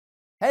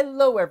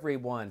Hello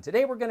everyone!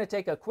 Today we're going to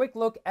take a quick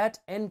look at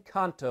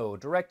Encanto,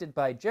 directed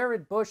by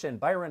Jared Bush and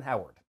Byron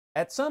Howard.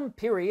 At some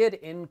period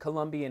in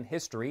Colombian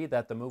history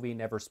that the movie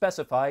never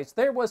specifies,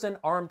 there was an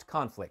armed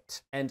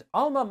conflict, and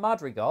Alma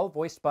Madrigal,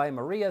 voiced by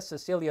Maria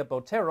Cecilia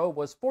Botero,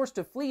 was forced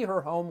to flee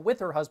her home with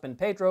her husband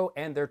Pedro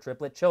and their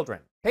triplet children.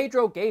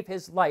 Pedro gave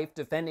his life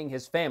defending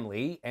his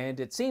family, and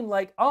it seemed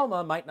like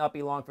Alma might not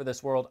be long for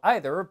this world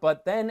either,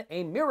 but then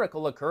a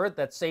miracle occurred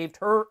that saved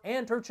her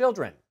and her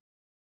children.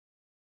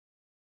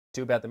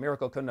 Too bad the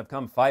miracle couldn't have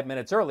come 5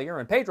 minutes earlier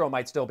and Pedro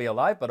might still be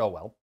alive, but oh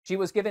well. She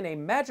was given a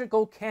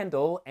magical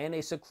candle and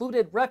a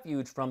secluded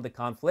refuge from the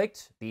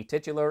conflict, the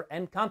titular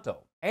Encanto,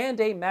 and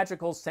a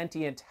magical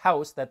sentient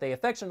house that they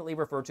affectionately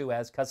refer to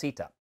as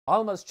Casita.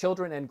 Alma's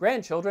children and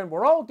grandchildren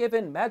were all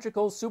given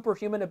magical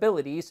superhuman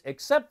abilities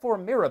except for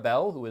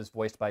Mirabel, who is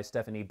voiced by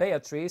Stephanie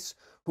Beatriz,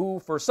 who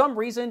for some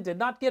reason did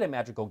not get a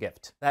magical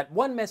gift. That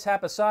one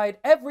mishap aside,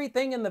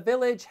 everything in the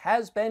village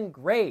has been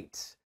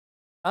great.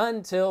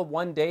 Until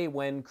one day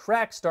when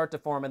cracks start to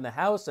form in the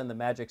house and the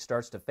magic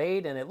starts to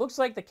fade and it looks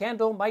like the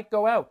candle might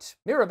go out.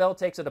 Mirabel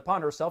takes it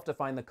upon herself to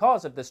find the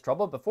cause of this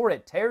trouble before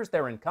it tears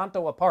their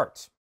Encanto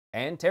apart.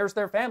 And tears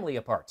their family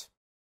apart.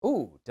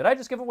 Ooh, did I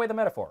just give away the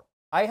metaphor?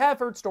 I have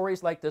heard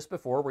stories like this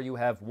before where you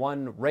have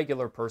one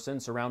regular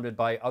person surrounded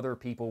by other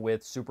people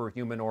with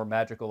superhuman or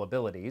magical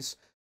abilities.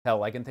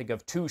 Hell, I can think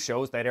of 2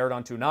 shows that aired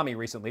on Toonami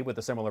recently with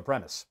a similar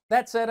premise.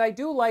 That said, I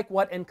do like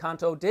what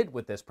Encanto did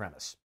with this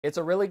premise. It's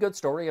a really good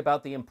story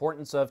about the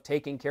importance of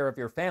taking care of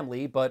your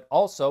family, but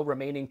also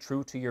remaining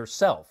true to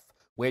yourself,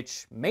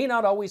 which may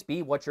not always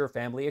be what your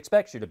family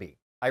expects you to be.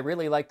 I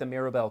really like the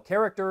Mirabel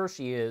character.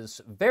 She is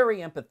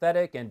very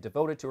empathetic and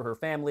devoted to her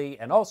family,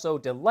 and also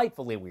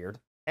delightfully weird.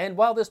 And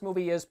while this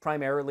movie is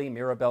primarily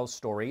Mirabel's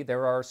story,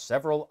 there are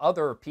several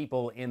other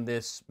people in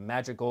this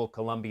magical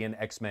Colombian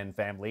X-Men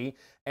family,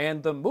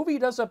 and the movie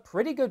does a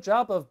pretty good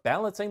job of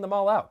balancing them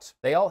all out.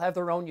 They all have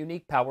their own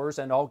unique powers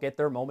and all get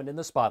their moment in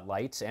the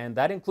spotlight, and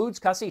that includes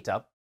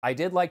Casita. I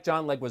did like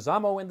John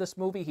Leguizamo in this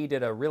movie. He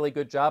did a really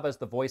good job as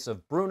the voice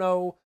of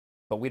Bruno,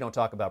 but we don't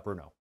talk about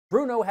Bruno.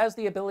 Bruno has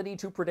the ability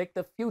to predict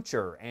the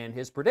future, and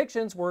his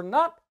predictions were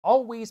not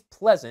always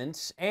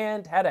pleasant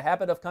and had a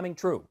habit of coming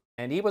true.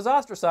 And he was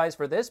ostracized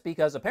for this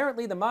because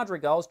apparently the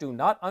Madrigals do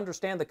not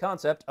understand the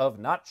concept of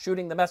not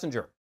shooting the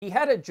messenger. He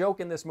had a joke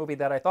in this movie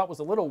that I thought was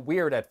a little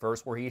weird at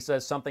first where he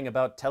says something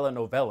about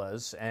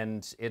telenovelas,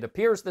 and it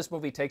appears this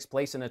movie takes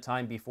place in a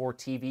time before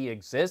TV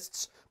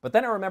exists, but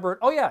then I remembered,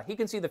 oh yeah, he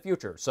can see the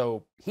future,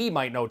 so he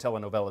might know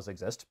telenovelas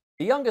exist.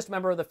 The youngest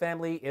member of the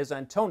family is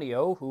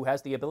Antonio, who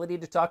has the ability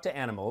to talk to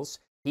animals.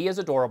 He is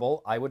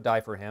adorable, I would die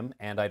for him,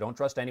 and I don't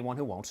trust anyone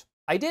who won't.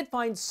 I did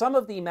find some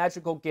of the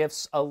magical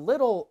gifts a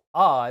little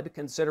odd,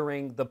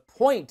 considering the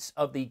point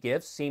of the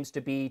gifts seems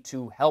to be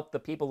to help the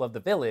people of the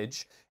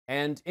village,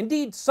 and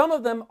indeed some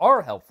of them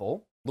are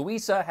helpful.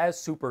 Luisa has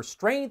super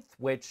strength,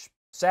 which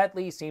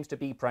sadly seems to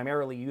be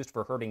primarily used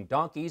for herding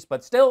donkeys,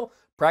 but still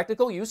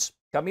practical use.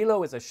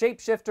 Camilo is a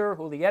shapeshifter.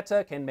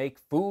 Julieta can make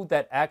food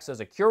that acts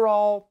as a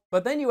cure-all.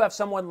 But then you have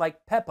someone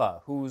like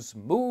Peppa, whose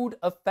mood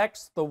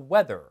affects the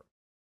weather.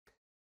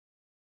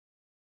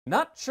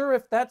 Not sure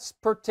if that's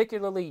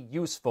particularly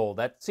useful.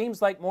 That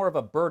seems like more of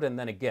a burden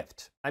than a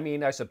gift. I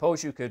mean, I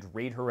suppose you could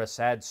read her a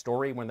sad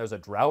story when there's a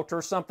drought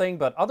or something,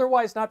 but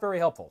otherwise not very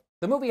helpful.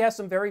 The movie has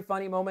some very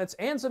funny moments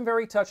and some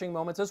very touching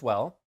moments as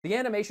well. The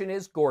animation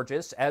is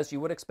gorgeous, as you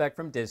would expect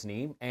from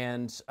Disney,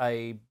 and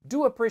I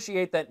do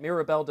appreciate that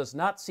Mirabel does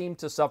not seem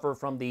to suffer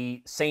from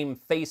the same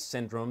face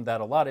syndrome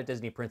that a lot of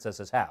Disney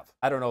princesses have.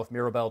 I don't know if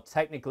Mirabel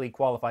technically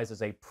qualifies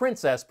as a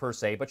princess per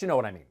se, but you know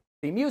what I mean.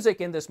 The music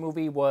in this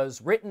movie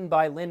was written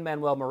by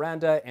Lin-Manuel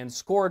Miranda and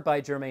scored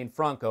by Germaine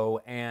Franco,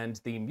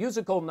 and the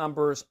musical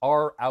numbers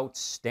are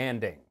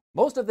outstanding.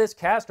 Most of this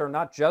cast are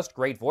not just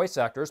great voice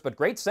actors, but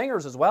great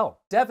singers as well.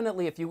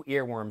 Definitely a few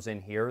earworms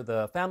in here.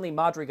 The Family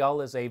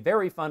Madrigal is a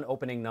very fun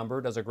opening number,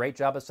 does a great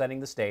job of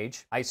setting the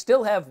stage. I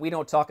still have We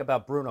Don't Talk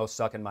About Bruno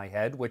stuck in my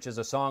head, which is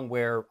a song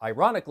where,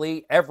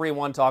 ironically,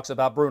 everyone talks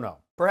about Bruno.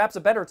 Perhaps a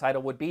better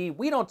title would be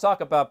We Don't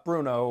Talk About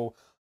Bruno,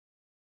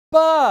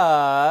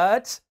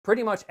 but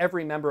pretty much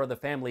every member of the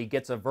family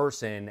gets a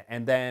verse in,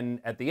 and then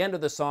at the end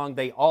of the song,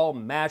 they all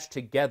mash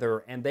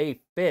together, and they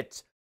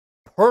fit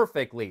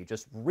perfectly.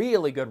 Just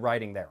really good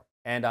writing there.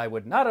 And I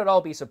would not at all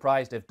be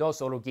surprised if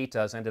Dos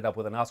Oruguitas ended up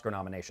with an Oscar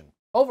nomination.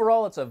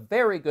 Overall, it's a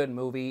very good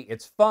movie.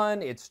 It's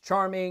fun, it's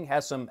charming,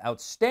 has some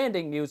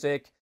outstanding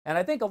music, and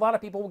I think a lot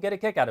of people will get a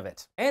kick out of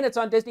it. And it's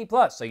on Disney+,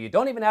 so you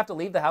don't even have to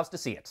leave the house to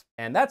see it.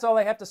 And that's all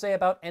I have to say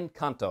about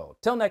Encanto.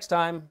 Till next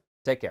time,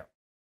 take care.